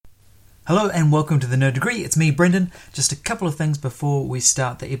Hello and welcome to the Nerd Degree. It's me, Brendon. Just a couple of things before we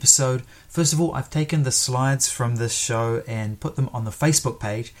start the episode. First of all, I've taken the slides from this show and put them on the Facebook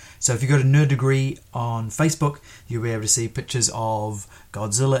page. So if you go to Nerd Degree on Facebook, you'll be able to see pictures of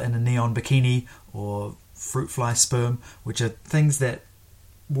Godzilla in a neon bikini or fruit fly sperm, which are things that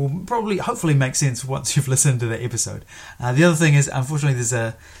will hopefully make sense once you've listened to the episode. The other thing is, unfortunately, there's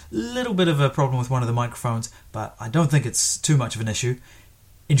a little bit of a problem with one of the microphones, but I don't think it's too much of an issue.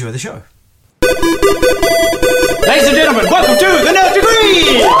 Enjoy the show. Ladies and gentlemen, welcome to the Nerd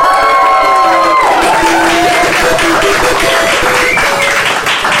Degree!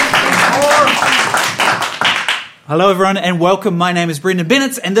 Hello everyone and welcome. My name is Brendon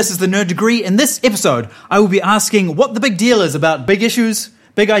Bennetts and this is the Nerd Degree. In this episode, I will be asking what the big deal is about big issues,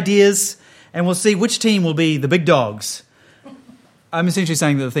 big ideas, and we'll see which team will be the big dogs. I'm essentially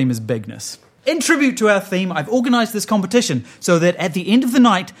saying that the theme is bigness. In tribute to our theme, I've organised this competition so that at the end of the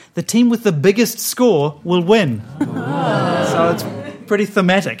night, the team with the biggest score will win. So it's pretty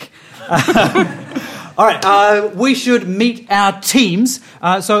thematic. All right, we should meet our teams.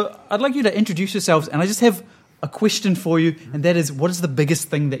 So I'd like you to introduce yourselves, and I just have a question for you, and that is, what is the biggest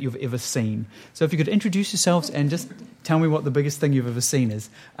thing that you've ever seen? So if you could introduce yourselves and just tell me what the biggest thing you've ever seen is.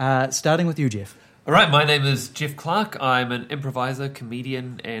 Starting with you, Jeff. All right, my name is Jeff Clark. I'm an improviser,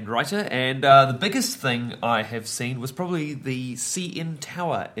 comedian, and writer. And the biggest thing I have seen was probably the CN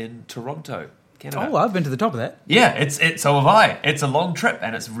Tower in Toronto, Canada. Oh, I've been to the top of that. Yeah, so have I. It's a long trip,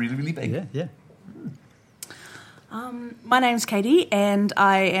 and it's really, really big. Yeah. My name's Katie, and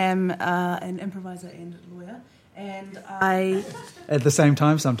I am an improviser and lawyer. And I... At the same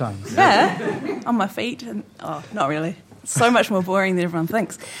time, sometimes. Yeah, on my feet. And, not really. So much more boring than everyone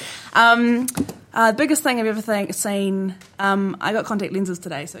thinks. The biggest thing I've ever seen, I got contact lenses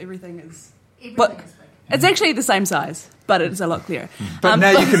today, so everything is... It's actually the same size, but it's a lot clearer. But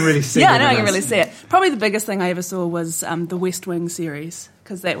now you can really see it. Yeah, now I can really see it. Probably the biggest thing I ever saw was the West Wing series,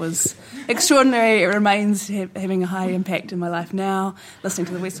 because that was extraordinary. It remains having a high impact in my life now. Listening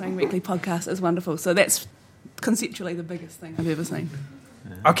to the West Wing Weekly podcast is wonderful. So that's conceptually the biggest thing I've ever seen.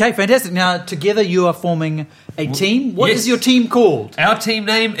 Okay, fantastic. Now, together you are forming a team. What is your team called? Our team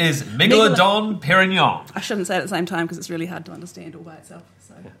name is Megalodon Perignon. I shouldn't say it at the same time because it's really hard to understand all by itself.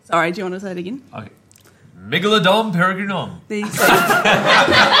 So. Sorry, do you want to say it again? Okay. Megalodon Perignon. You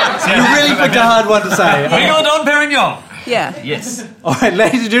really picked a hard one to say. Megalodon Perignon. Yeah. Yes. All right,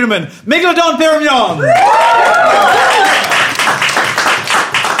 ladies and gentlemen, Megalodon Perignon.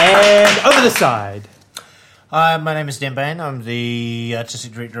 And over the side. Hi, my name is Bain. I'm the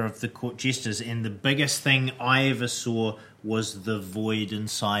artistic director of the Court Jesters, and the biggest thing I ever saw was the void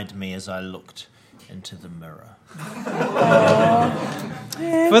inside me as I looked into the mirror.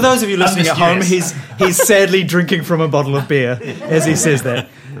 For those of you listening at home, he's sadly drinking from a bottle of beer as he says that.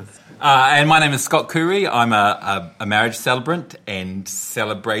 And my name is Scott Koorey. I'm a marriage celebrant and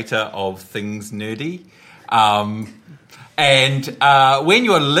celebrator of things nerdy. And when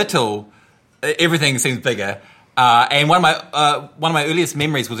you're little, everything seems bigger. And one of my earliest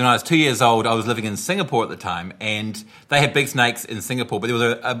memories was when I was 2 years old. I was living in Singapore at the time, and they had big snakes in Singapore. But there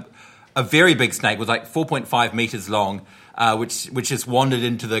was a very big snake, was like 4.5 meters long, which just wandered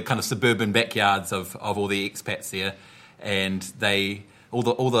into the kind of suburban backyards of all the expats there, and they all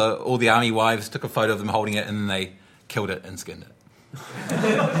the army wives took a photo of them holding it, and then they killed it and skinned it.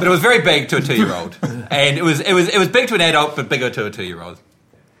 But it was very big to a 2-year-old, and it was big to an adult, but bigger to a 2-year-old.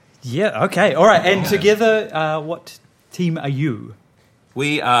 Yeah. Okay. All right. And together, what team are you?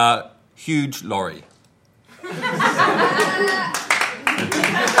 We are Huge Lorry.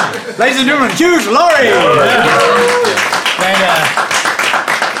 Ladies and gentlemen, Huge Lorry!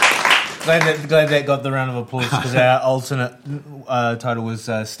 Glad that got the round of applause because our alternate title was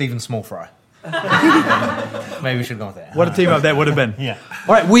Stephen Smallfry. Maybe we should have gone with that. What a team up that would have been. Yeah.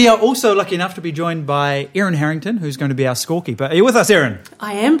 All right, we are also lucky enough to be joined by Erin Harrington, who's going to be our scorekeeper. Are you with us, Erin?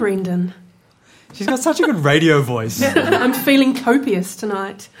 I am, Brendon. She's got such a good radio voice. I'm feeling copious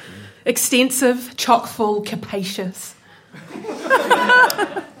tonight. Extensive, chock-full, capacious.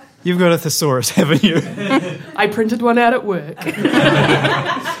 You've got a thesaurus, haven't you? I printed one out at work.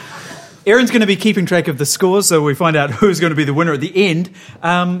 Erin's going to be keeping track of the scores, so we find out who's going to be the winner at the end.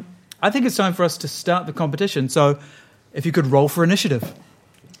 I think it's time for us to start the competition, so if you could roll for initiative.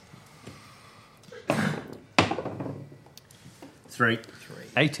 3.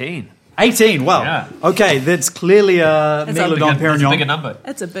 18. 18, wow. Yeah. Okay, that's clearly a Megalodon Perignon. That's a bigger number.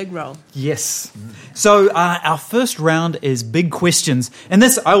 It's a big roll. Yes. So our first round is big questions. In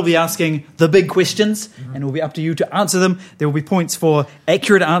this, I will be asking the big questions, and it will be up to you to answer them. There will be points for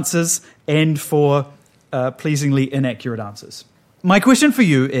accurate answers and for pleasingly inaccurate answers. my question for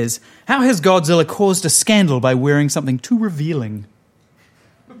you is, how has Godzilla caused a scandal by wearing something too revealing?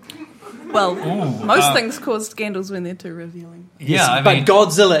 Well, most things cause scandals when they're too revealing. Yeah, I but mean,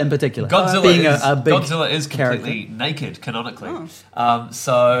 Godzilla in particular. Being a big Godzilla is completely naked canonically.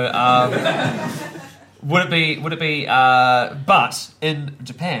 Would it be? But in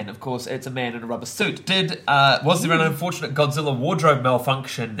Japan, of course, it's a man in a rubber suit. Was there an unfortunate Godzilla wardrobe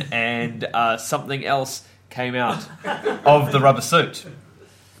malfunction and something else came out of the rubber suit?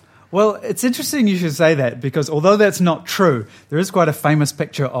 Well, it's interesting you should say that, because although that's not true, there is quite a famous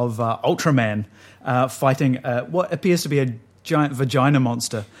picture of Ultraman fighting what appears to be a giant vagina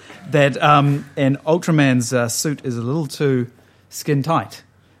monster. And Ultraman's suit is a little too skin tight.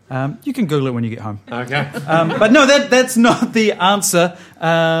 You can Google it when you get home. Okay. But no, that's not the answer.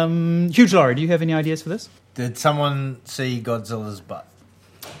 Huge Laurie, do you have any ideas for this? Did someone see Godzilla's butt?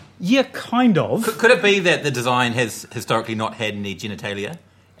 Yeah, kind of. Could it be that the design has historically not had any genitalia,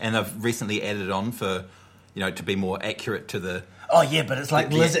 and they've recently added it on for, to be more accurate to the... Oh yeah, but it's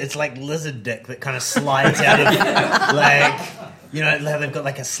like lizard. It's like lizard dick that kind of slides out of, like, how they've got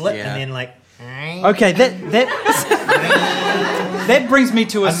like a slit and then like. Okay, that brings me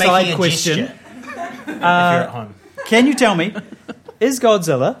to a side question. If you're at home, can you tell me, is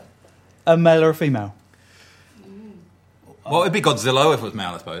Godzilla a male or a female? Well, it'd be Godzilla if it was male,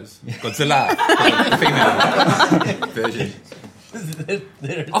 I suppose. Godzilla, the female version.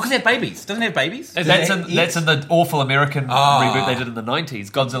 Because they have babies. Doesn't it have babies? That's in the awful American reboot they did in the 90s.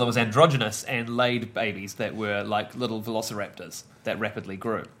 Godzilla was androgynous and laid babies that were like little velociraptors that rapidly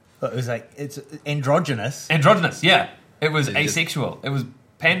grew. But it was like, it's androgynous. Androgynous, yeah. It was asexual. It was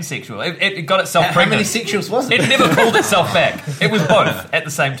pansexual. It got itself How pregnant. many sexuals was it? It never pulled itself back. It was both at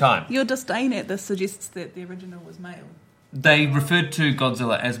the same time. Your disdain at this suggests that the original was male. They referred to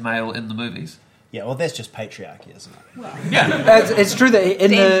Godzilla as male in the movies. Yeah, well, that's just patriarchy, isn't it? Well, Yeah. It's true that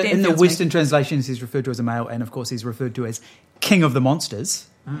in the feels Western translations he's referred to as a male, and of course he's referred to as King of the Monsters.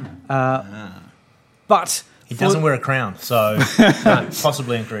 But he doesn't wear a crown, so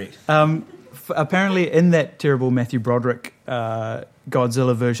possibly incorrect. Apparently in that terrible Matthew Broderick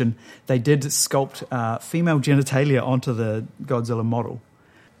Godzilla version, they did sculpt female genitalia onto the Godzilla model.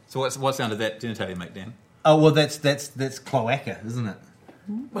 So what's down to that genitalia make, Dan? Oh well, that's cloaca, isn't it?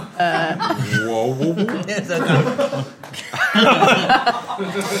 In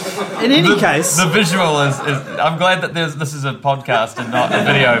any case, The visual is I'm glad that this is a podcast and not a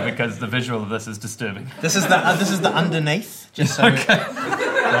video, because the visual of this is disturbing. This is the underneath. Just so.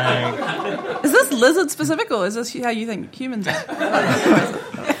 is this lizard specific, or is this how you think humans are?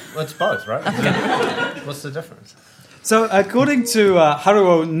 Well, it's both, right? What's the difference? so according to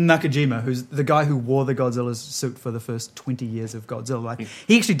Haruo Nakajima, who's the guy who wore the Godzilla's suit for the first 20 years of Godzilla,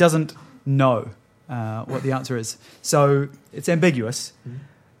 he actually doesn't know what the answer is. So it's ambiguous.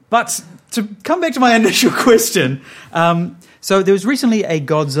 But to come back to my initial question, so there was recently a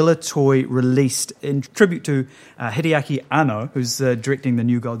Godzilla toy released in tribute to Hideaki Anno, who's directing the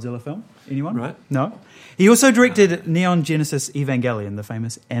new Godzilla film. Anyone? Right. No? He also directed Neon Genesis Evangelion, the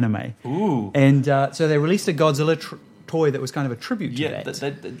famous anime. Ooh. And so they released a Godzilla toy that was kind of a tribute to Yeah,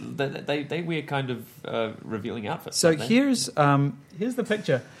 that. they wear kind of revealing outfits. So don't they? here's the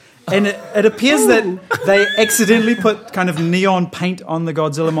picture. And it appears that they accidentally put kind of neon paint on the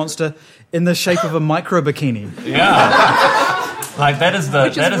Godzilla monster in the shape of a micro bikini. Yeah. Like that is the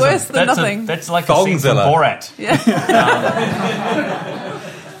Which is worse than nothing. That's like a scene from Borat. Yeah.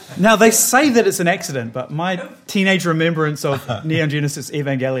 Now, they say that it's an accident, but my teenage remembrance of Neon Genesis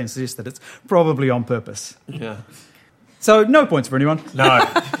Evangelion suggests that it's probably on purpose. Yeah. So, no points for anyone. No.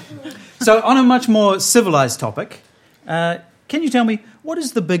 So, on a much more civilized topic, can you tell me, what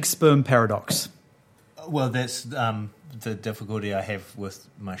is the big sperm paradox? Well, that's the difficulty I have with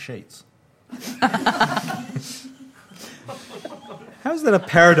my sheets. How's that a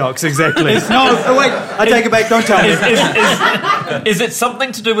paradox exactly? No, wait, I take it back, don't tell me. Is it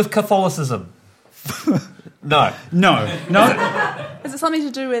something to do with Catholicism? No. No. Is it something to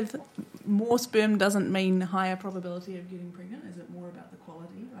do with more sperm doesn't mean higher probability of getting pregnant? Is it more about the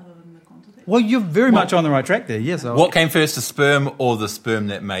quality rather than the quantity? Well, you're very much on the right track there, yes. What came first, the sperm or the sperm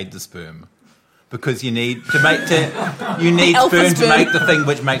that made the sperm? Because you need sperm alpha to make the thing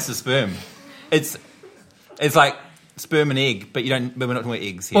which makes the sperm. It's like sperm and egg, but we're not talking about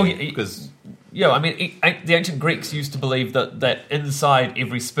eggs here. I mean, the ancient Greeks used to believe that inside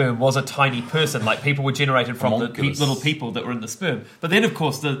every sperm was a tiny person, like people were generated from the little people that were in the sperm. But then, of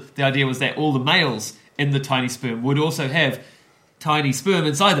course, the idea was that all the males in the tiny sperm would also have tiny sperm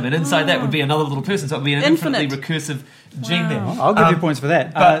inside them, and inside that would be another little person, so it would be an Infinite. infinitely recursive gene there. I'll give you points for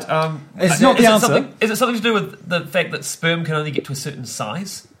that. But it's not the answer. Is it something to do with the fact that sperm can only get to a certain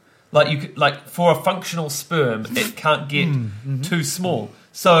size? Like for a functional sperm, it can't get too small.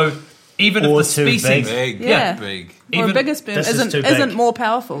 So even Or if the too species, Big, Yeah. big. Or a even bigger sperm this is too isn't big. more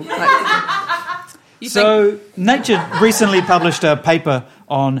powerful. So, Nature recently published a paper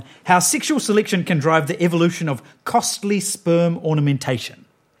on how sexual selection can drive the evolution of costly sperm ornamentation.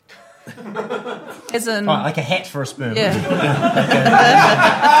 as in, like a hat for a sperm. yeah.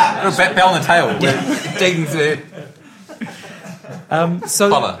 A bell on the tail. Digging through. So,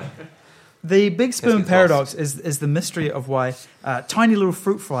 Collar. the big sperm gets paradox is the mystery of why tiny little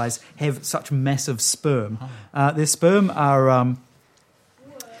fruit flies have such massive sperm. Their sperm are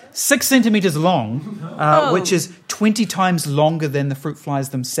 6 centimeters long, which is 20 times longer than the fruit flies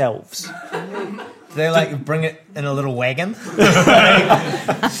themselves. They like bring it in a little wagon.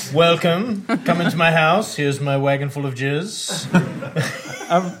 Welcome, come into my house. Here's my wagon full of jizz.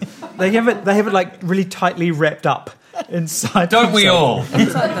 They have it like really tightly wrapped up inside. don't we themselves.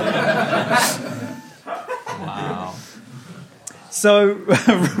 all? Wow. So,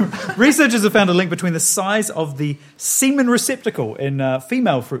 researchers have found a link between the size of the semen receptacle in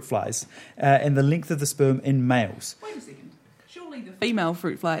female fruit flies and the length of the sperm in males. Wait a second. Surely the female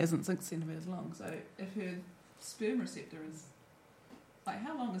fruit fly isn't 6 centimeters long, so if her sperm receptor is like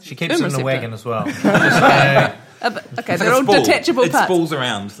how long is She her keeps it sperm in the receptor? wagon as well. Okay, It's they're like a all spool. detachable It parts. spools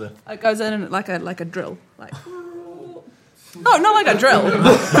around. So. It goes in like a drill, like no, not like a drill.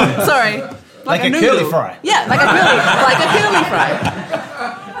 Sorry, Like a noodle. curly fry. Yeah, like a curly fry.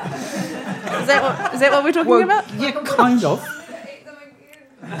 Is that what we're talking about? Yeah, kind of.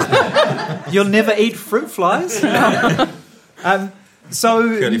 You'll never eat fruit flies. So,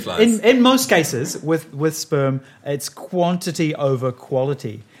 Curly flies. in most cases, with sperm, it's quantity over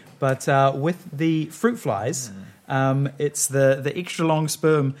quality. But with the fruit flies, it's the extra long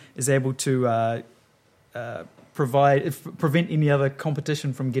sperm is able to prevent any other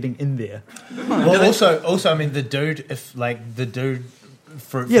competition from getting in there. Well, also, I mean, the dude fruit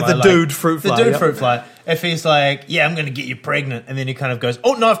fly. Yeah, the dude fruit fly, The dude yeah. fruit fly. If he's like, yeah, I'm going to get you pregnant, and then he kind of goes,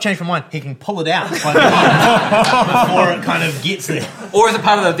 oh, no, I've changed my mind. He can pull it out before it kind of gets there. Or as a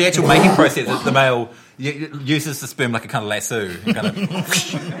part of the actual mating process, the male uses the sperm like a kind of lasso, and kind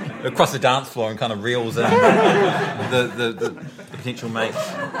of across the dance floor and kind of reels in the potential mate.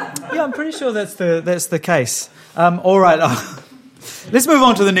 Yeah, I'm pretty sure that's the case. All right, let's move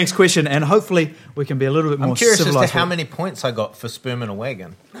on to the next question, and hopefully we can be a little bit more I'm curious as to civilized. how many points I got for sperm in a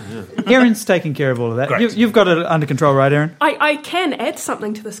wagon. Erin's taking care of all of that. Great. You've got it under control, right, Erin? I can add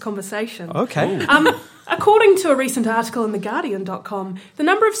something to this conversation. Okay. According to a recent article in TheGuardian.com, the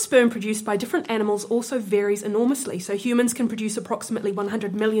number of sperm produced by different animals also varies enormously. So humans can produce approximately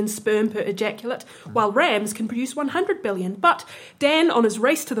 100 million sperm per ejaculate, while rams can produce 100 billion. But Dan, on his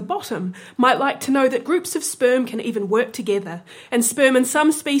race to the bottom, might like to know that groups of sperm can even work together. And sperm in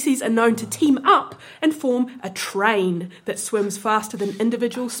some species are known to team up and form a train that swims faster than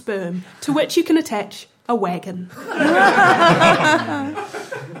individual sperm, to which you can attach a wagon.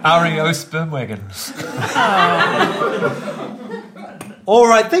 REO sperm wagon. All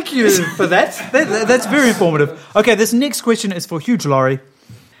right, thank you for that. That's very informative. Okay, this next question is for Huge Laurie.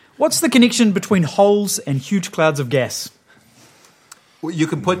 What's the connection between holes and huge clouds of gas? Well, you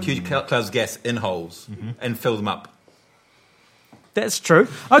can put huge clouds of gas in holes and fill them up. That's true.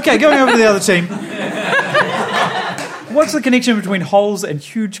 Okay, going over to the other team. What's the connection between holes and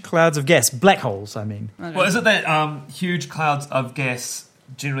huge clouds of gas? Black holes, I mean. Well, is it that huge clouds of gas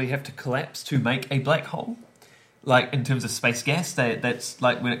generally have to collapse to make a black hole? Like in terms of space gas, that's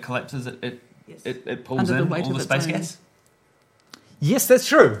like when it collapses, it pulls Under the in weight all of the its space own. gas. Yes, that's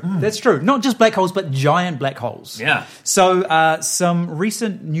true. That's true. Not just black holes, but giant black holes. Yeah. So some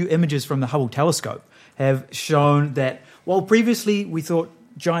recent new images from the Hubble telescope have shown that while previously we thought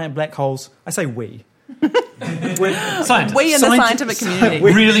giant black holes, I say we. Scientists. We in the scientific community.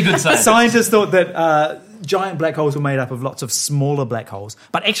 Really good science. Scientists thought that giant black holes were made up of lots of smaller black holes,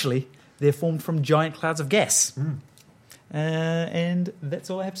 but actually they're formed from giant clouds of gas. And that's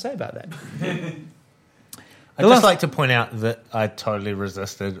all I have to say about that. I'd just like to point out that I totally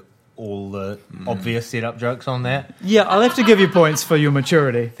resisted all the obvious setup jokes on that. Yeah, I'll have to give you points for your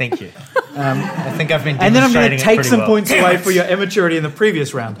maturity. Thank you. I think I've been And then I'm going demonstrating to it take pretty some well. points away for your immaturity in the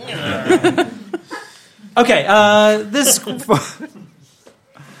previous round. Okay,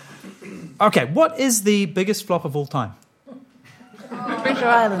 Okay, what is the biggest flop of all time? Treasure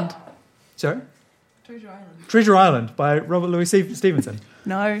Island. Sorry? Treasure Island. Treasure Island by Robert Louis Stevenson.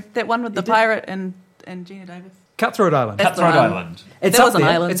 No, that one with the pirate and Gina Davis. Cutthroat Island. Cutthroat Island. It's There up was an there.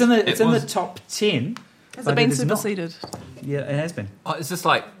 island. It's in the was. top 10. Has but it been is not. superseded? Yeah, it has been. Oh, it's just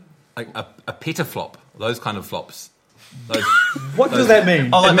like a petaflop. Those kind of flops. Those, What does that mean?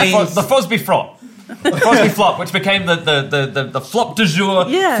 Oh, like It means- the Frosby flop. The Frosby flop, which became the flop du jour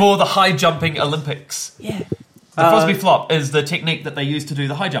Yeah. for the high jumping Olympics. Yeah. The Frosby flop is the technique that they used to do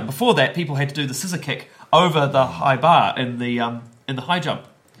the high jump. Before that, people had to do the scissor kick over the high bar in the high jump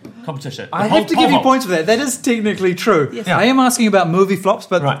competition. I have to give you points for that. That is technically true. Yes. Yeah. I am asking about movie flops,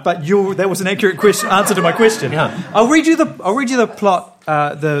 but Right. that was an accurate answer to my question. Yeah. I'll read you the plot,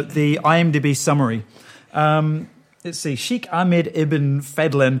 the IMDb summary. Let's see. Sheikh Ahmed ibn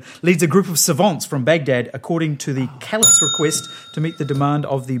Fadlan leads a group of savants from Baghdad according to the caliph's request to meet the demand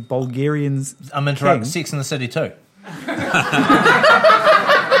of the Bulgarians. I'm interrupting. king. Sex in the City too.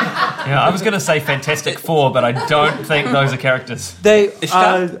 Yeah, I was going to say Fantastic Four, but I don't think those are characters. They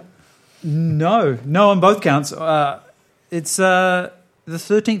Ishtar? no on both counts. It's the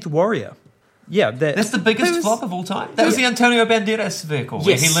 13th Warrior. Yeah, That's the biggest Who's- flop of all time. That was the Antonio Banderas vehicle, where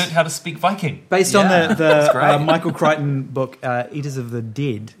Yes. he learnt how to speak Viking. based Yeah, on the that's great. Michael Crichton book, Eaters of the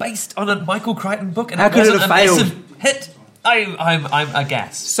Dead. Based on a Michael Crichton book, and How it could it wasn't have a failed? massive hit. I'm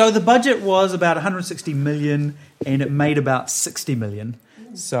aghast. So the budget was about 160 million, and it made about 60 million.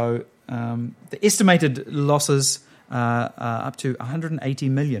 So the estimated losses are up to 180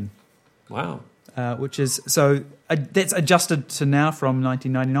 million, Wow. which is that's adjusted to now from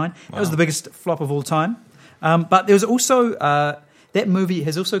 1999. That was the biggest flop of all time. But there was also that movie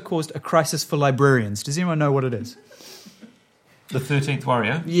has also caused a crisis for librarians. Does anyone know what it is? The 13th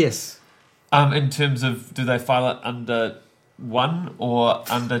Warrior. Yes. In terms of, do they file it under 1 or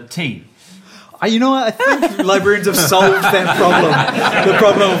under T? You know what? I think librarians have solved that problem. The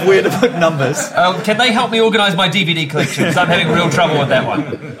problem of where to put numbers. Can they help me organise my DVD collection? Because I'm having real trouble with that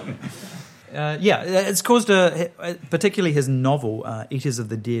one. It's caused particularly his novel, Eaters of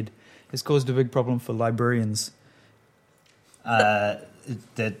the Dead, has caused a big problem for librarians. That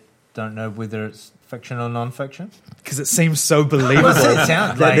don't know whether it's fiction or non-fiction. Because it seems so believable It sounds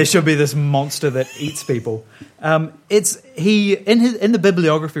that like- there should be this monster that eats people. In the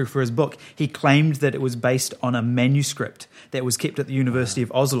bibliography for his book, he claimed that it was based on a manuscript that was kept at the University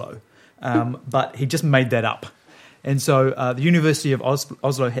of Oslo, but he just made that up. And so the University of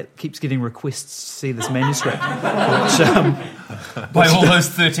Oslo keeps getting requests to see this manuscript, which By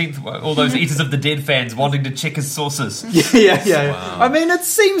all those Eaters of the Dead fans wanting to check his sources. Yeah. I mean, it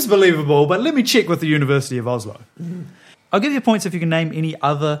seems believable, but let me check with the University of Oslo. I'll give you points if you can name any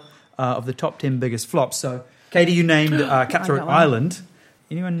other of the top 10 biggest flops. So, Katie, you named Cutthroat got one. Island.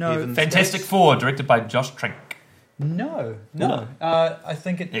 Anyone know? Even- Fantastic Four, directed by Josh Trank. No. I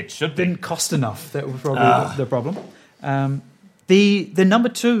think It should be. didn't cost enough. That was probably the problem. The number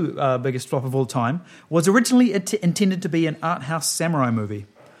 2 biggest flop of all time was originally intended to be an art house samurai movie,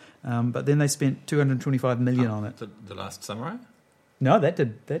 but then they spent $225 million on it. The Last Samurai? No, that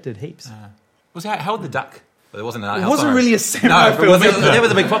did heaps. Was Howard the Duck? Well, it wasn't an art It house wasn't samurai. really a samurai No, film. but that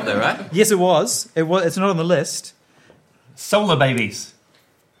was a big flop though, right? Yes, it was. It's not on the list. Solar Babies.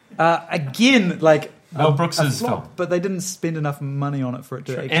 Again, like Mel Brooks's flop, film. but they didn't spend enough money on it for it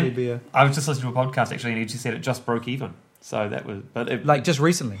to actually And be a I was just listening to a podcast actually, and he just said it just broke even. So that was, but it, like just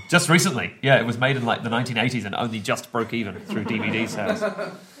recently. just recently, yeah, it was made in like the 1980s and only just broke even through DVD sales.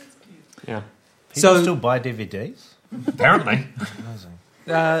 Yeah, People So- still buy DVDs. apparently.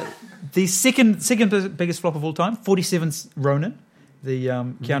 The second biggest flop of all time, 47's Ronin, the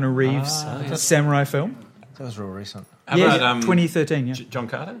Keanu Reeves samurai film. That was real recent. How Yeah, about 2013. Yeah. John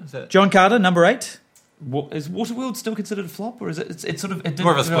Carter? Is that John Carter, number 8. Is Waterworld still considered a flop, or is it? It's sort of it did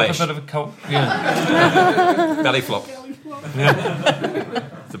More of a develop splash. bit of a cult. Yeah, belly flop?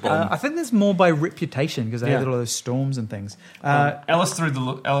 It's a bomb. I think that's more by reputation because they had all those storms and things. Alice through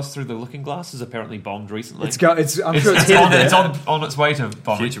the Looking Glass has apparently bombed recently. I'm sure it's headed there. It's on its way to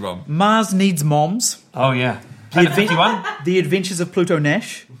bombing. Future bomb. Mars Needs Moms, Oh yeah, Planet 51. The Adventures of Pluto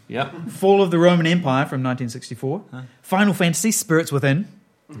Nash, Yep. Fall of the Roman Empire from 1964, Final Fantasy, Spirits Within,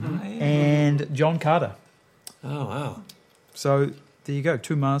 and John Carter. Oh wow, So there you go,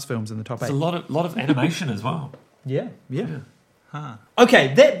 2 Mars films in the top 8. there's a lot of animation as well. Yeah.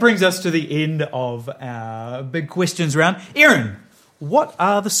 Okay, that brings us to the end of our big questions round. Erin, what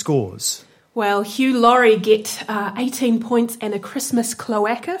are the scores? Well, Hugh Laurie get 18 points and a Christmas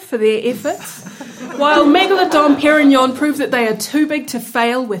cloaca for their efforts, while Megalodon Perignon prove that they are too big to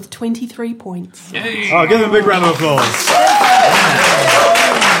fail with 23 points. Oh, give them a big round of applause.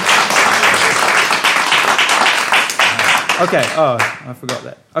 Okay. Oh, I forgot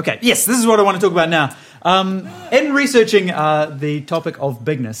that. Okay. Yes, this is what I want to talk about now. In researching the topic of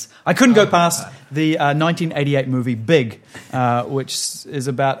bigness, I couldn't go past the 1988 movie Big, which is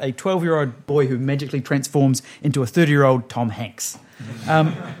about a 12-year-old boy who magically transforms into a 30-year-old Tom Hanks.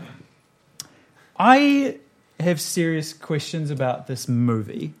 I have serious questions about this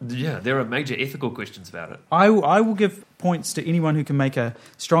movie. Yeah, there are major ethical questions about it. I will give points to anyone who can make a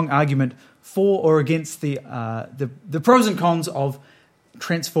strong argument for or against the pros and cons of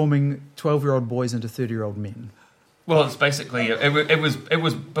transforming 12-year-old boys into 30-year-old men. Well, it's basically it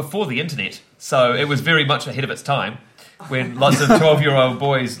was before the internet, so it was very much ahead of its time. When lots of 12-year-old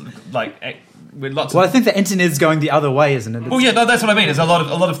boys I think the internet is going the other way, isn't it? Well, yeah, no, that's what I mean. Is a lot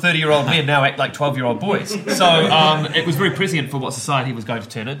of 30-year-old men now act like 12-year-old boys. So it was very prescient for what society was going to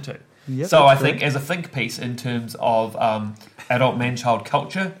turn into. Yep, so I think as a think piece in terms of adult man-child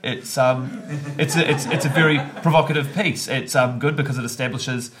culture, it's a very provocative piece. It's good because it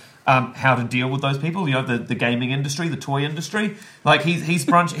establishes how to deal with those people. You know, the gaming industry, the toy industry. Like he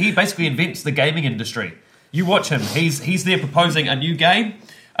basically invents the gaming industry. You watch him. He's there proposing a new game,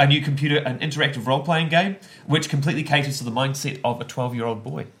 a new an interactive role-playing game, which completely caters to the mindset of a 12-year-old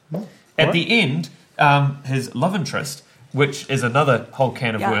boy. At the end, his love interest, which is another whole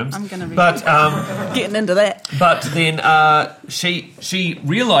can of worms. I'm going to be but getting into that. But then she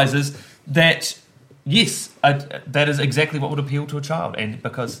realises that yes, that is exactly what would appeal to a child, and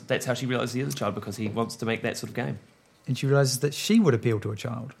because that's how she realises he is a child, because he wants to make that sort of game. And she realises that she would appeal to a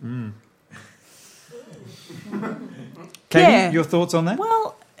child. Katie, your thoughts on that?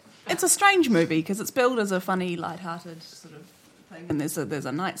 Well, it's a strange movie because it's billed as a funny, light-hearted sort of thing, and there's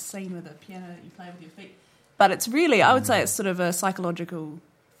a nice scene with a piano that you play with your feet. But it's really, I would say it's sort of a psychological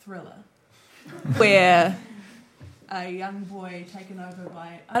thriller where a young boy taken over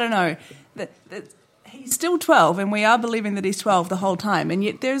by, I don't know, that he's still 12 and we are believing that he's 12 the whole time, and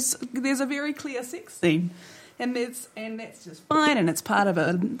yet there's a very clear sex scene. And that's just fine, and it's part of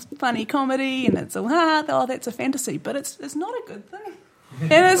a funny comedy, and it's that's a fantasy, but it's not a good thing.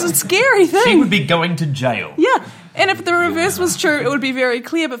 And it's a scary thing. She would be going to jail. Yeah, and if the reverse was true, it would be very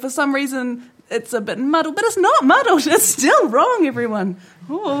clear, but for some reason it's a bit muddled. But it's not muddled, it's still wrong, everyone.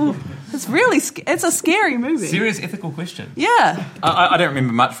 Oh, it's really, it's a scary movie. Serious ethical question. Yeah. I don't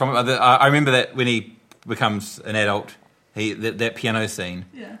remember much from it. I remember that when he becomes an adult, that piano scene,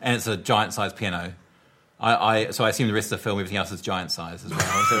 and it's a giant-sized piano. So I assume the rest of the film, everything else is giant size as well.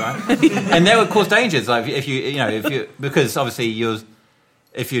 Is that right? And that would cause dangers. Like because obviously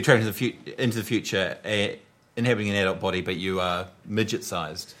if you're traveling into the future, inhabiting an adult body, but you are midget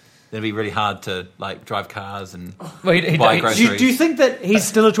sized, then it'd be really hard to like drive cars and buy groceries. Do you think that he's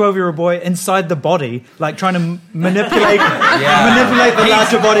still a 12-year-old boy inside the body, like trying to manipulate the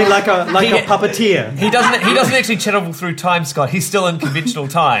larger body like a puppeteer? He doesn't actually travel through time, Scott. He's still in conventional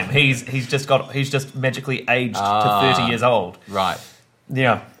time. He's just magically aged to 30 years old. Right.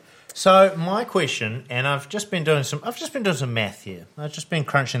 Yeah. So my question, and I've just been doing some math here. I've just been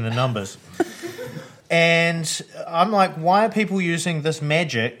crunching the numbers, and I'm like, why are people using this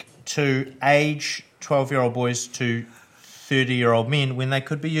magic to age 12-year-old boys to 30-year-old men when they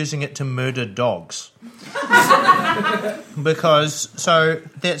could be using it to murder dogs? Because so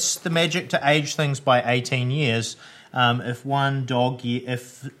that's the magic to age things by 18 years. If one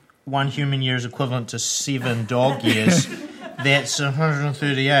human year is equivalent to 7 dog years. That's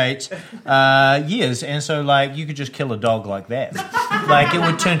 138 years, and so like you could just kill a dog like that. Like it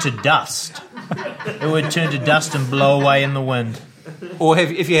would turn to dust. It would turn to dust and blow away in the wind. Or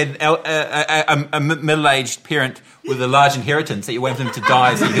if you had a middle-aged parent with a large inheritance that you wanted them to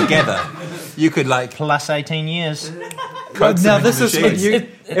die so you could gather, you could like plus 18 years. Now this is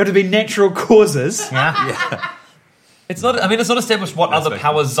it would be natural causes. Yeah. It's not. I mean, it's not established what other right.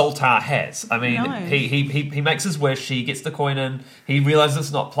 powers Zoltar has. I mean, No. he makes his wish. He gets the coin in. He realizes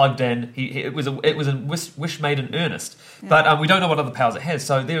it's not plugged in. It was a wish made in earnest. Yeah. But we don't know what other powers it has.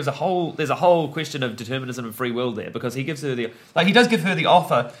 So there's a whole question of determinism and free will there, because he gives her he does give her the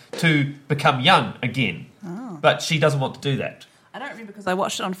offer to become young again, but she doesn't want to do that. I don't remember because I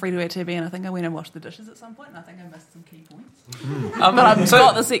watched it on free-to-air TV, and I think I went and washed the dishes at some point, and I think I missed some key points. But I've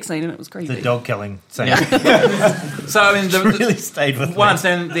got the sex scene, and it was creepy. The dog killing scene. Yeah. So I mean, really stayed with me. What I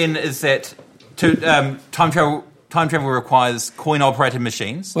understand then is that time travel requires coin-operated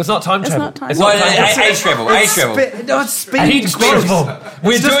machines. Well, it's not time travel. It's not time Age travel. It's speed. Age travel.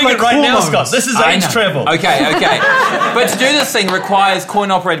 We're doing like it right hormones. now, Scott. This is age travel. Okay. But to do this thing requires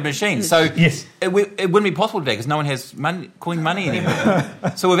coin-operated machines. So yes. It wouldn't be possible today because no one has coin money anymore.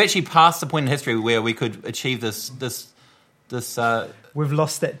 So we've actually passed the point in history where we could achieve this We've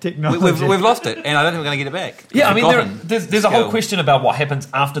lost that technology. We've lost it, and I don't think we're going to get it back. Yeah, I mean, Forgotten there's a whole skill. question about what happens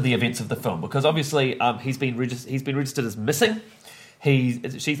after the events of the film, because obviously he's been registered as missing. She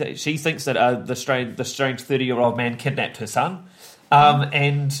thinks that the strange 30-year-old man kidnapped her son,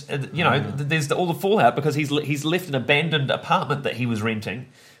 and there's all the fallout because he's left an abandoned apartment that he was renting,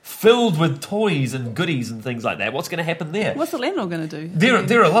 filled with toys and goodies and things like that. What's going to happen there? What's the landlord going to do?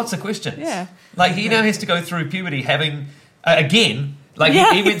 There are lots of questions. Yeah. Like he now has to go through puberty, having again. Like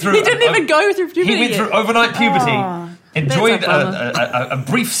he went through. He didn't even go through puberty. He went through overnight puberty. Enjoyed a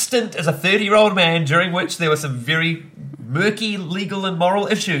brief stint as a 30-year-old man, during which there were some very murky legal and moral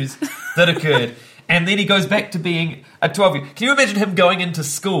issues that occurred. And then he goes back to being a 12-year-old. Can you imagine him going into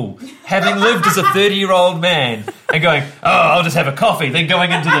school, having lived as a 30-year-old man, and going, "Oh, I'll just have a coffee," then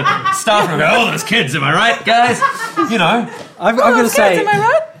going into the staff room and going, "Oh, those kids, am I right, guys?" I've got to say, am I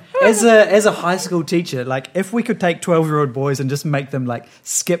right? as a high school teacher, like if we could take 12-year-old boys and just make them like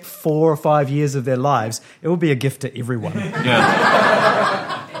skip 4 or 5 years of their lives, it would be a gift to everyone.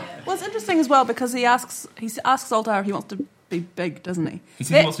 Yeah. Well, it's interesting as well because he asks Zoltar if he wants to be big, doesn't he? He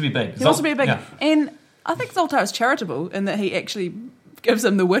says he wants to be big. He wants to be big. Yeah. And I think Zoltar is charitable in that he actually gives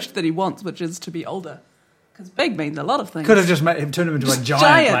him the wish that he wants, which is to be older. Because big means a lot of things. Could have just made him turn him into a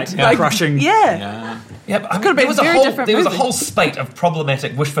giant, like crushing. Yeah. Yeah, but I mean, Could have been there was a movie. whole spate of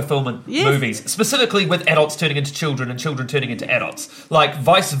problematic wish fulfillment movies, specifically with adults turning into children and children turning into adults. Like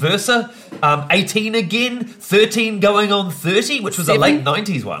vice versa, 18 again, 13 going on 30, which was a late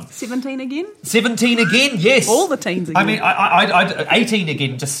 90s one. 17 again? 17 again, yes. All the teens again. I mean, I 18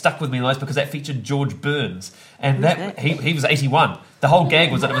 again just stuck with me most because that featured George Burns, and he was 81. The whole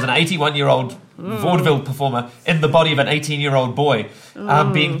gag was that it was an 81-year-old vaudeville performer in the body of an 18-year-old boy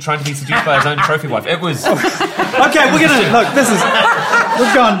trying to be seduced by his own trophy wife. It was... Okay, we're going to... Look,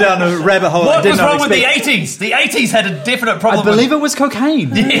 we've gone down a rabbit hole. What was wrong with the 80s? The 80s had a definite problem. I believe it was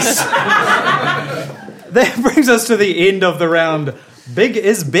cocaine. Yes. That brings us to the end of the round. Big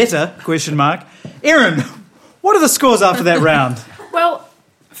is better, ? Erin, what are the scores after that round? Well,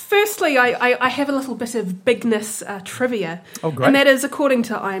 firstly, I have a little bit of bigness trivia. Oh, great. And that is, according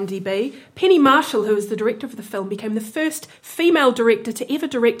to IMDb, Penny Marshall, who is the director of the film, became the first female director to ever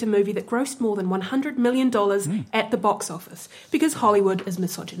direct a movie that grossed more than $100 million at the box office, because Hollywood is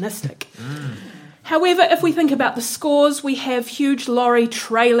misogynistic. However, if we think about the scores, we have Huge Laurie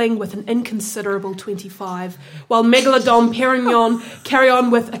trailing with an inconsiderable 25, while Megalodon Perignon carry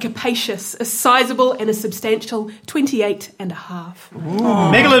on with a capacious, a sizable and a substantial 28 and a half.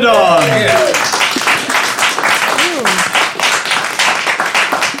 Megalodon!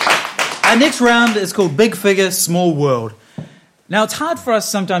 Our next round is called Big Figure, Small World. Now, it's hard for us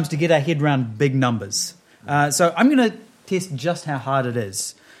sometimes to get our head around big numbers. So I'm going to test just how hard it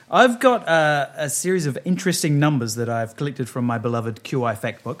is. I've got a series of interesting numbers that I've collected from my beloved QI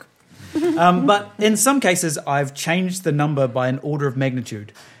fact book. But in some cases, I've changed the number by an order of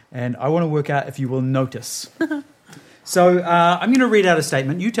magnitude. And I want to work out if you will notice. So I'm going to read out a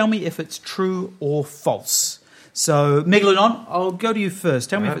statement. You tell me if it's true or false. So, Megalodon, I'll go to you first.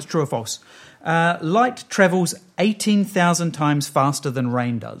 Tell me if it's true or false. Light travels 18,000 times faster than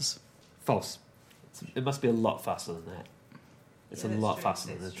rain does. False. It must be a lot faster than that. It's a lot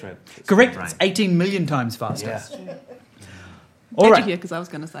faster than the train. Correct. It's 18 million times faster. Yeah. All Glad right. you're here because I was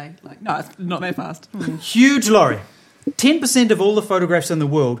going to say, no, it's not that fast. Huge Laurie. 10% of all the photographs in the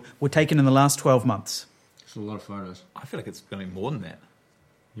world were taken in the last 12 months. It's a lot of photos. I feel like it's going to be more than that.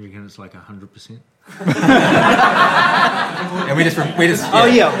 You reckon it's like 100%? And we just Oh,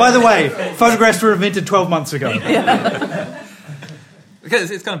 yeah. By the way, photographs were invented 12 months ago. Because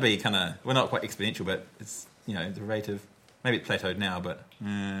it's going to be kind of, well, not quite exponential, but it's, the rate of, maybe it's plateaued now, but...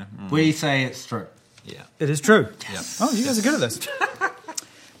 We say it's true. Yeah. It is true. Yes. Oh, you guys are good at this.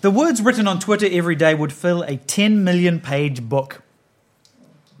 The words written on Twitter every day would fill a 10 million page book.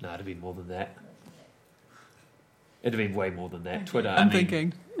 No, it'd be more than that. It'd be way more than that. Twitter. I'm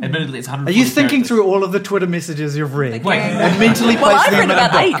thinking. Admittedly, it's 100. Are you thinking through all of the Twitter messages you've read? Wait. And mentally Well, placing I've read them in a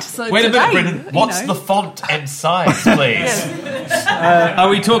about book? 8, so Wait a today, minute, Brendan. What's the font and size, please? Yeah. Are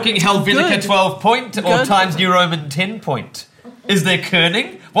we talking Helvetica Good. 12 point or Good. Times New Roman 10 point? Is there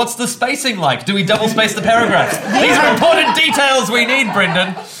kerning? What's the spacing like? Do we double space the paragraphs? These are important details we need,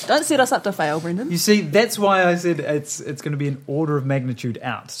 Brendan. Don't set us up to fail, Brendan. You see, that's why I said it's going to be an order of magnitude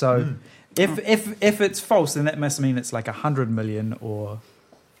out. So if it's false, then that must mean it's like 100 million or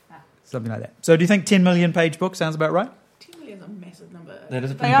something like that. So do you think 10 million page book sounds about right? 10 million is a massive number. That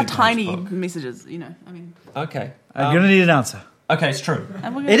is a They pretty are big tiny book. messages, Okay. I'm going to need an answer. Okay, it's true.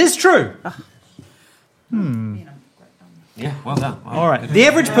 And we're It is true. Yeah, Yeah, well done. All right. The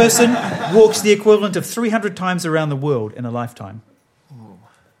average person walks the equivalent of 300 times around the world in a lifetime.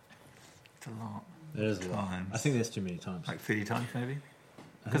 It's a lot. That is a lot. I think that's too many times. Like 30 times, maybe?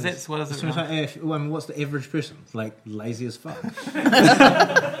 Because that's, what is it? What's the average person? Like, lazy as fuck.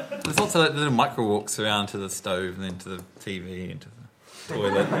 There's lots of little micro walks around to the stove and then to the TV and to the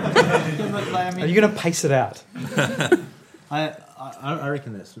toilet. Are you going to pace it out? I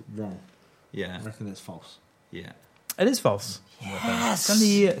reckon that's wrong. Yeah. I reckon that's false. Yeah. It is false. Yes. It's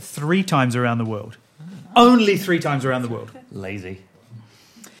only 3 times around the world. Only 3 times around the world. Lazy.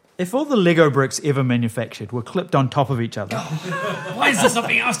 If all the Lego bricks ever manufactured were clipped on top of each other, Why is this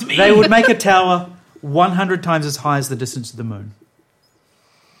something else to me? they would make a tower 100 times as high as the distance to the moon.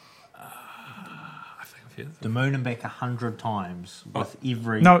 I think I've heard The moon and back 100 times with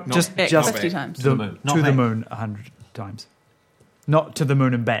every... No, just 50 times. to the moon. Not to the back. moon 100 times. Not to the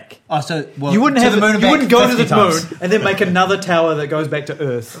moon and back. Oh, so... Well, You wouldn't to have the moon and you back wouldn't go to 50 the times. moon and then make another tower that goes back to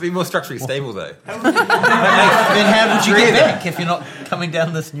Earth. It'd be more structurally stable, though. Then how would you get back if you're not coming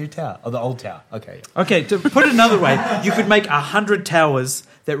down this new tower? Or the old tower? Okay. Okay, to put it another way, you could make 100 towers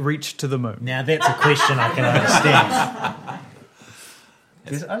that reach to the moon. Now that's a question I can understand.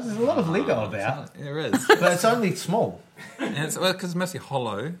 There's a lot of Lego about, There is. but it's only small. And it's because it's mostly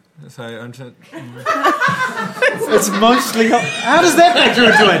hollow. So I'm just, It's mostly... How does that factor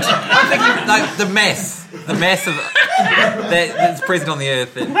into it? I'm thinking like the mass of that's present on the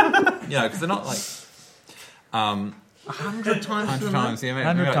Earth. That, because they're not like 100 times 100 times. Yeah, maybe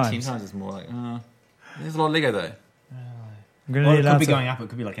 100 like 10 times. times is more like. There's a lot of Lego though. I'm going to Well, need it an could be answer. going up. It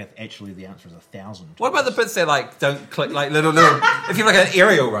could be like actually the answer is 1,000. What about the bits that like don't click like little? If you're like an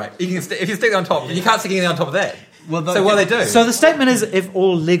aerial, right? You can if you stick it on top, you can't stick anything on top of that. Well, So what do they do? So the statement is if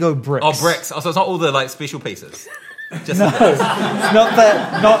all Lego bricks... Oh, bricks. Oh, so it's not all the like special pieces. Just No, not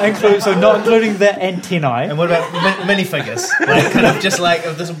that. Not including the antennae. And what about minifigures? Like kind of just like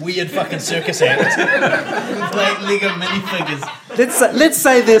of this weird fucking circus act, like Lego minifigures. Let's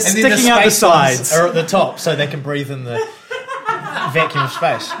say they're And then sticking out the space ones sides. are at the top, so they can breathe in the vacuum of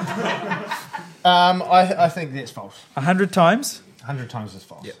space. I think that's false. 100 times. 100 times is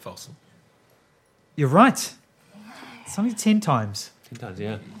false. yeah, false. You're right. It's only 10 times. 10 times,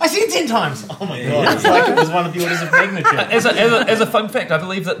 yeah. I said 10 times. Oh my god! It's like it was one of the orders of magnitude. As a fun fact, I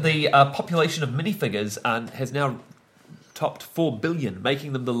believe that the population of minifigures has now topped 4 billion,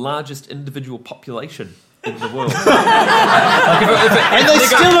 making them the largest individual population in the world. And they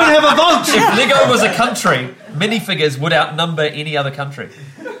still don't have a vote! If Lego was a country, minifigures would outnumber any other country.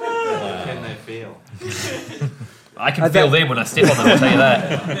 Can they feel? I can feel them when I step on them, I'll tell you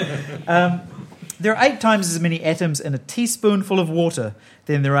that. There are 8 times as many atoms in a teaspoonful of water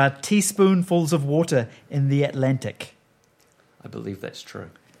than there are teaspoonfuls of water in the Atlantic. I believe that's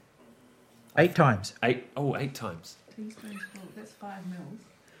true. 8 times. 8 times. That's 5 mils.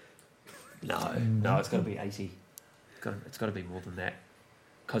 No, it's got to be 80. It's got to be more than that.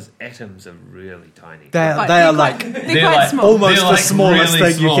 Because atoms are really tiny. They Quite- are they're like quite- they're quite small. almost They're the like smallest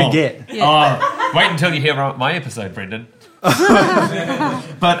really thing you small. can get. Yeah. Oh, wait until you hear my episode, Brendan. But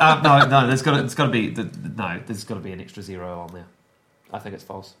no, there's got to be there's got to be an extra 0 on there. I think it's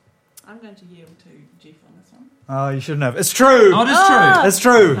false. I'm going to yield to Jeff on this one. Oh, you shouldn't have. It's true. Oh, it is true. It's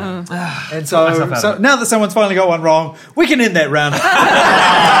true. And so myself out of it. now that someone's finally got one wrong, we can end that round.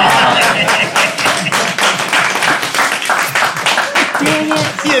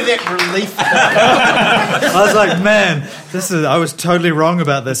 Yeah, that relief. I was like, man, I was totally wrong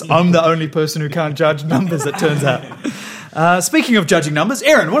about this. I'm the only person who can't judge numbers, it turns out. Speaking of judging numbers,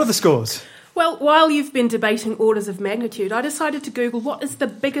 Erin, what are the scores? Well, while you've been debating orders of magnitude, I decided to Google what is the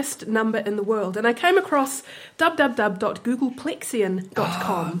biggest number in the world, and I came across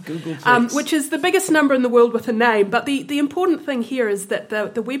www.googleplexian.com, which is the biggest number in the world with a name. But the important thing here is that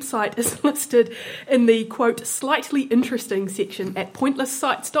the website is listed in the, quote, slightly interesting section at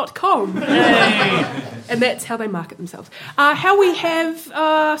pointlesssites.com. And that's how they market themselves. How we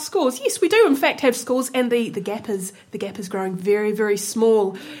have scores. Yes, we do in fact have scores, and the gap is growing very, very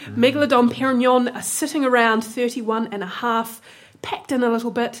small. Megalodon Perignon are sitting around 31.5, packed in a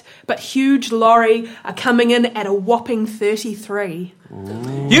little bit, but huge lorry are coming in at a whopping 33.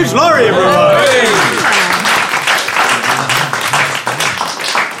 Huge lorry, everyone!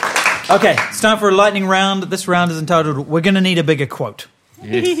 Okay, it's time for a lightning round. This round is entitled, We're Going to Need a Bigger Quote.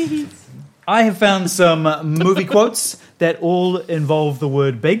 I have found some movie quotes that all involve the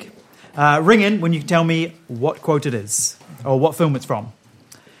word big. Ring in when you tell me what quote it is, or what film it's from.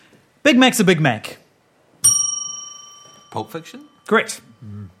 Big Mac's a Big Mac. Pulp Fiction? Correct.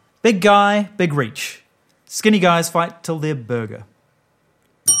 Big guy, big reach. Skinny guys fight till they're burger.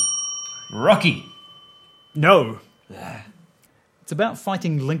 Rocky. No. It's about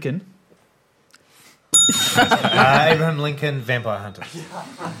fighting Lincoln. Abraham Lincoln, Vampire Hunter.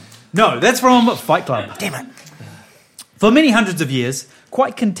 No, that's from Fight Club. Damn it. For many hundreds of years,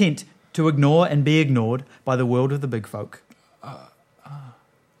 quite content to ignore and be ignored by the world of the big folk.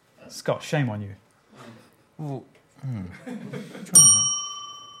 Scott, shame on you.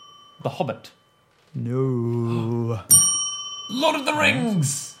 The Hobbit. No. Lord of the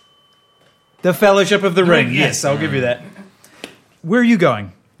Rings. The Fellowship of the Ring. Yes, I'll give you that. Where are you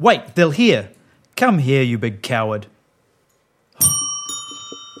going? Wait, they'll hear. Come here, you big coward.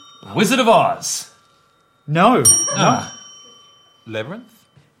 Wizard of Oz. No. Labyrinth?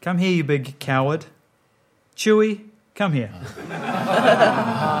 Come here, you big coward. Chewie, come here.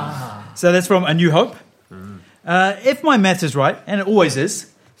 So that's from A New Hope. If my math is right, and it always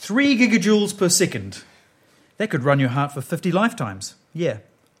is, 3 gigajoules per second. That could run your heart for 50 lifetimes. Yeah.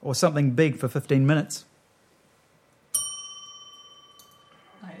 Or something big for 15 minutes.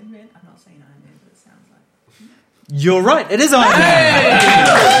 Iron Man? I'm not saying Iron Man, but it sounds like. You're right, it is Iron Man.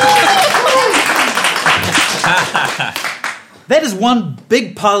 That is one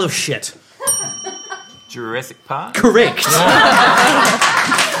big pile of shit. Jurassic Park? Correct.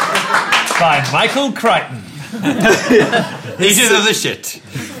 By Michael Crichton. He just does a shit.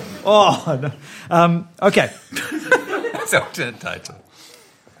 Oh, no. Okay. That's the alternate title.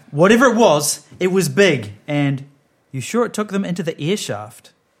 Whatever it was big, and you sure it took them into the air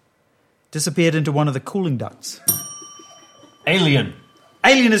shaft? Disappeared into one of the cooling ducts. Alien.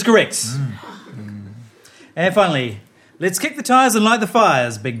 Alien is correct. And finally, let's kick the tires and light the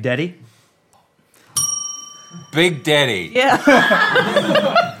fires, Big Daddy. Big Daddy. Yeah.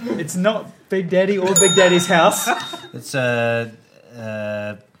 It's not Big Daddy or Big Daddy's house. It's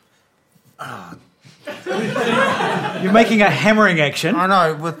You're making a hammering action. I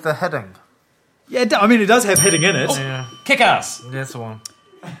know, with the hitting. Yeah, I mean, it does have hitting in it. Yeah, Kick-Ass. that's the one.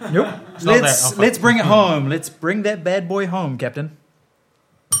 Nope. not Let's that. bring it home. Let's bring that bad boy home, Captain.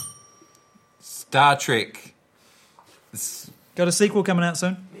 Star Trek. Got a sequel coming out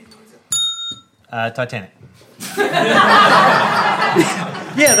soon? Titanic.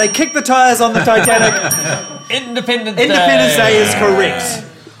 Yeah, they kicked the tires on the Titanic. Independence Day. Independence Day is correct.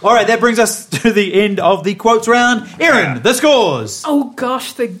 All right, that brings us to the end of the quotes round. Erin, the scores. Oh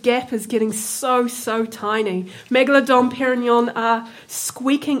gosh, the gap is getting so tiny. Megalodon Perignon are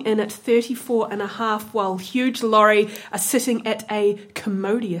squeaking in at 34.5, while Huge Lorry are sitting at a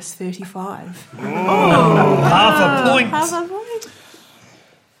commodious 35. Half a point. How's that point?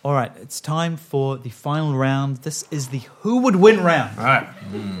 All right, it's time for the final round. This is the Who Would Win round. All right.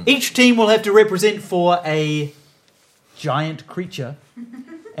 Each team will have to represent for a giant creature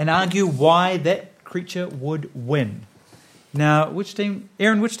and argue why that creature would win. Now, which team,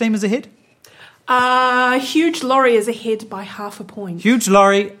 Erin, which team is ahead? Huge Lorry is ahead by half a point. Huge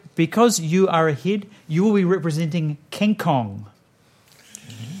Lorry, because you are ahead, you will be representing King Kong.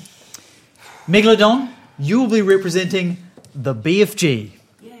 Megalodon, you will be representing the BFG.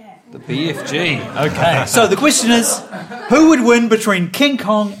 The BFG. Okay. So the question is, who would win between King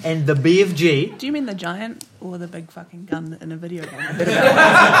Kong and the BFG? Do you mean the giant or the big fucking gun in a video game?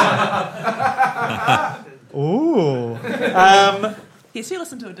 Ooh. Yes, you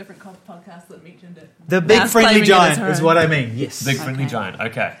listened to a different podcast that mentioned it. The big Now it's friendly claiming it giant as her is own. what I mean, yes. Big friendly Okay. giant.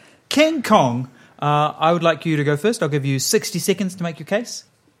 Okay. King Kong, I would like you to go first. I'll give you 60 seconds to make your case.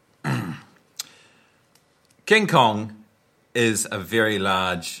 King Kong is a very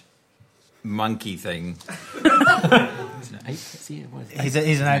large monkey thing. He's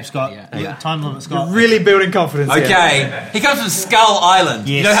an ape, Scott. Yeah. Time limit, Scott. You're really building confidence here. Okay, he comes from Skull Island.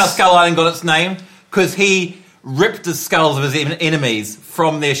 Yes. You know how Skull Island got its name? Because he ripped the skulls of his enemies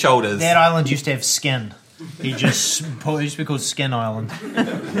from their shoulders. That island used to have skin. He used to be called Skin Island.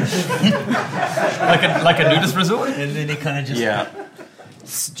 Like a nudist resort? And then he kind of Yeah.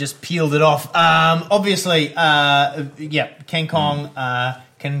 peeled it off. Obviously, King Kong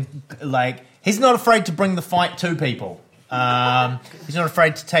can, he's not afraid to bring the fight to people. He's not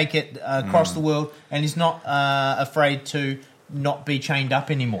afraid to take it across the world, and he's not afraid to not be chained up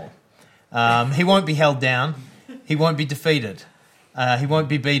anymore. He won't be held down. He won't be defeated. He won't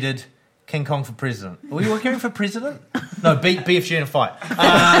be beated. King Kong for president. Are you going for president? No, beat BFG in a fight.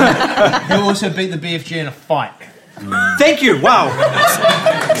 He'll also beat the BFG in a fight. Thank you. Wow.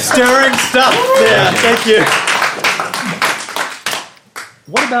 Stirring stuff there. Thank you.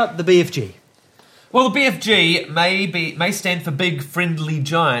 What about the BFG? Well, the BFG may stand for big friendly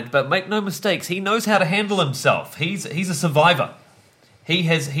giant, but make no mistakes, he knows how to handle himself. He's a survivor. He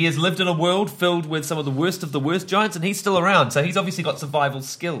has lived in a world filled with some of the worst giants, and he's still around. So he's obviously got survival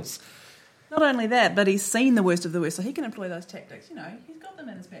skills. Not only that, but he's seen the worst of the worst, so he can employ those tactics. He's got them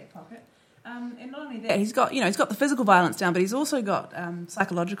in his back pocket. And not only that, he's got the physical violence down, but he's also got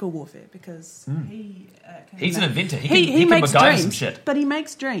psychological warfare because He's an inventor. He can makes MacGyver dreams, some shit. but he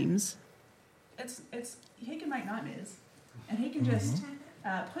makes dreams. He can make nightmares, and he can just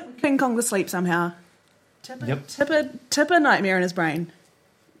put King Kong to sleep somehow. Tip a nightmare in his brain.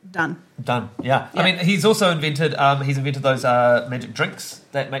 Done. Yeah. I mean, he's also invented. He's invented those magic drinks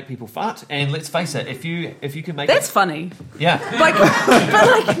that make people fart. And let's face it, if you can make that's funny. Yeah.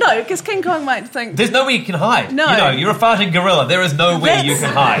 But no, because King Kong might think there's nowhere you can hide. No, you're a farting gorilla. There is nowhere you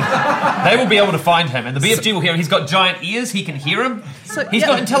can hide. They will be able to find him, and the BFG will hear him. He's got giant ears. He can hear him. He's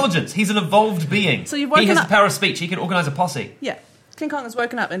got intelligence. He's an evolved being. So he has the power of speech. He can organise a posse. Yeah. King Kong has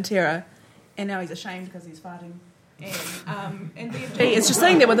woken up in terror, and now he's ashamed because he's farting. And BFG is just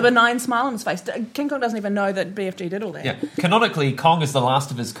sitting there with a benign smile on his face. King Kong doesn't even know that BFG did all that. Yeah, canonically, Kong is the last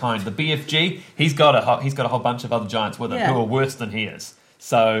of his kind. The BFG, he's got a whole bunch of other giants with him who are worse than he is.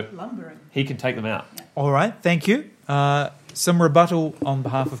 So he can take them out. Yeah. All right, thank you. Some rebuttal on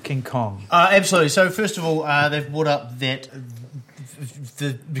behalf of King Kong. Absolutely. So first of all, they've brought up that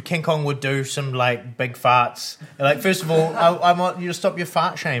the King Kong would do some like big farts. Like, first of all, I want you to stop your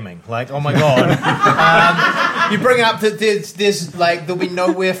fart shaming. Like, oh my god, you bring up that there's like there'll be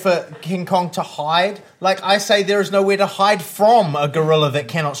nowhere for King Kong to hide. Like I say, there is nowhere to hide from a gorilla that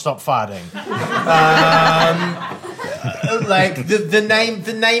cannot stop farting. Like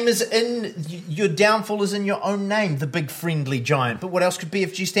the name is in your downfall is in your own name, the big friendly giant. But what else could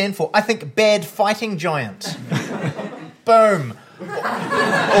BFG stand for? I think bad fighting giant. Boom.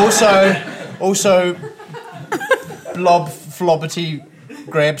 Also, blob flobberty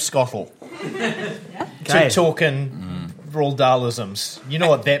grab scottle. Okay. Talking Raldalisms. You know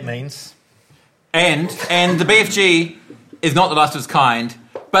what that means. And the BFG is not the last of his kind,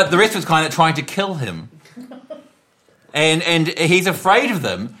 but the rest of his kind are trying to kill him. And he's afraid of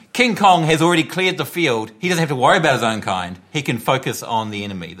them. King Kong has already cleared the field. He doesn't have to worry about his own kind. He can focus on the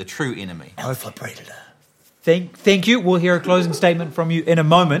enemy, the true enemy. Alpha Predator. Thank you. We'll hear a closing statement from you in a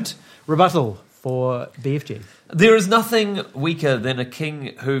moment. Rebuttal for BFG. There is nothing weaker than a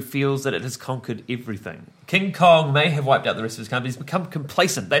king who feels that it has conquered everything. King Kong may have wiped out the rest of his country. He's become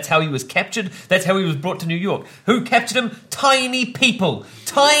complacent. That's how he was captured. That's how he was brought to New York. Who captured him? Tiny people.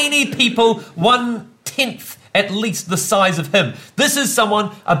 1/10 at least the size of him. This is someone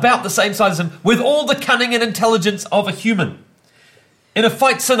about the same size as him with all the cunning and intelligence of a human. In a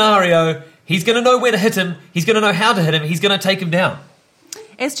fight scenario, he's going to know where to hit him. He's going to know how to hit him. He's going to take him down.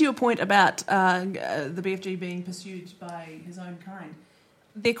 As to your point about the BFG being pursued by his own kind,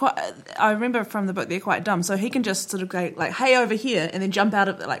 they're quite. I remember from the book they're quite dumb. So he can just sort of go like, "Hey, over here," and then jump out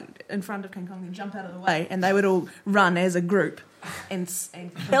of in front of King Kong and jump out of the way, and they would all run as a group and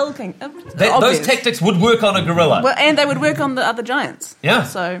kill King. Those tactics would work on a gorilla. Well, and they would work on the other giants. Yeah.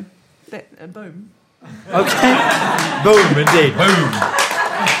 So, boom. Okay. Boom, indeed. Boom.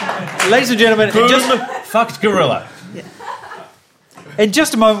 Ladies and gentlemen, Fucked gorilla. Yeah. In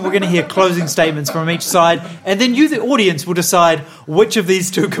just a moment, we're going to hear closing statements from each side, and then you, the audience, will decide which of these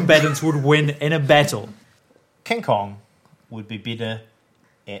two combatants would win in a battle. King Kong would be better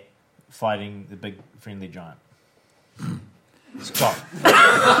at fighting the big friendly giant. Scott.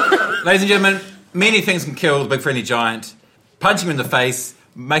 Ladies and gentlemen, many things can kill the big friendly giant. Punching him in the face,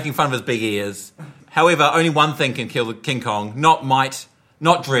 making fun of his big ears. However, only one thing can kill King Kong. Not might,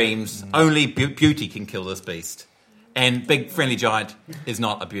 not dreams. Only beauty can kill this beast. And big friendly giant is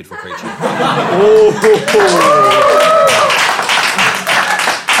not a beautiful creature.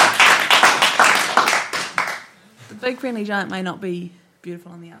 The big friendly giant may not be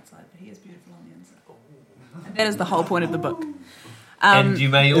beautiful on the outside, but he is beautiful on the inside. And that is the whole point of the book. And you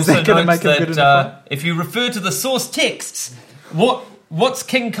may also note that if you refer to the source texts, what's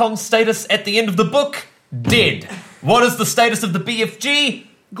King Kong's status at the end of the book? Dead. What is the status of the BFG?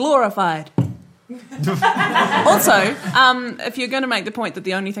 Glorified. Also, if you're going to make the point that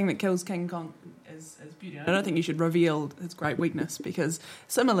the only thing that kills King Kong is beauty, I don't think you should reveal his great weakness, because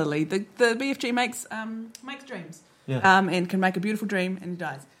similarly, the BFG makes dreams, and can make a beautiful dream, and he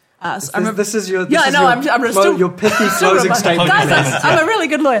dies. This is your your pithy closing statement. Guys, I'm a really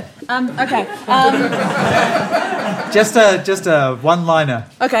good lawyer. Okay. Just a one-liner.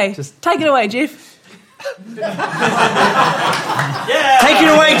 Okay. Take it away, Jeff. Take it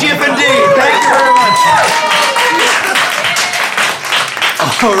away, Jeff, indeed. Thank you very much.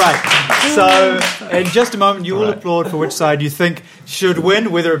 All right. So, in just a moment, you will applaud for which side you think should win,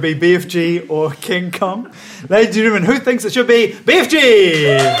 whether it be BFG or King Kong. Ladies and gentlemen, who thinks it should be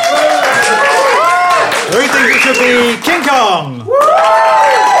BFG? Who thinks it should be King Kong?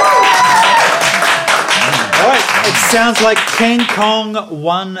 sounds like King Kong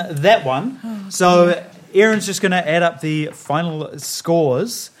won that one. So Erin's just going to add up the final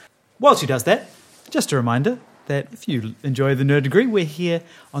scores. While she does that, just a reminder that if you enjoy the Nerd Degree, we're here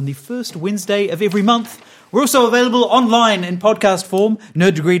on the first Wednesday of every month. We're also available online in podcast form,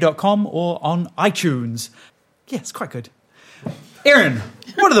 nerddegree.com or on iTunes. Yeah, it's quite good. Erin,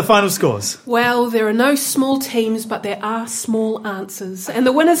 what are the final scores? Well, there are no small teams, but there are small answers. And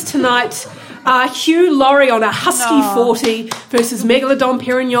the winners tonight are Hugh Laurie on a Husky 40 versus Megalodon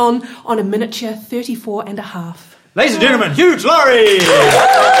Perignon on a miniature 34 and a half. Ladies and gentlemen, Hugh Laurie!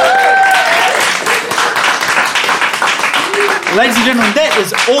 Ladies and gentlemen, that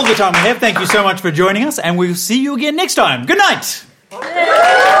is all the time we have. Thank you so much for joining us, and we'll see you again next time. Good night!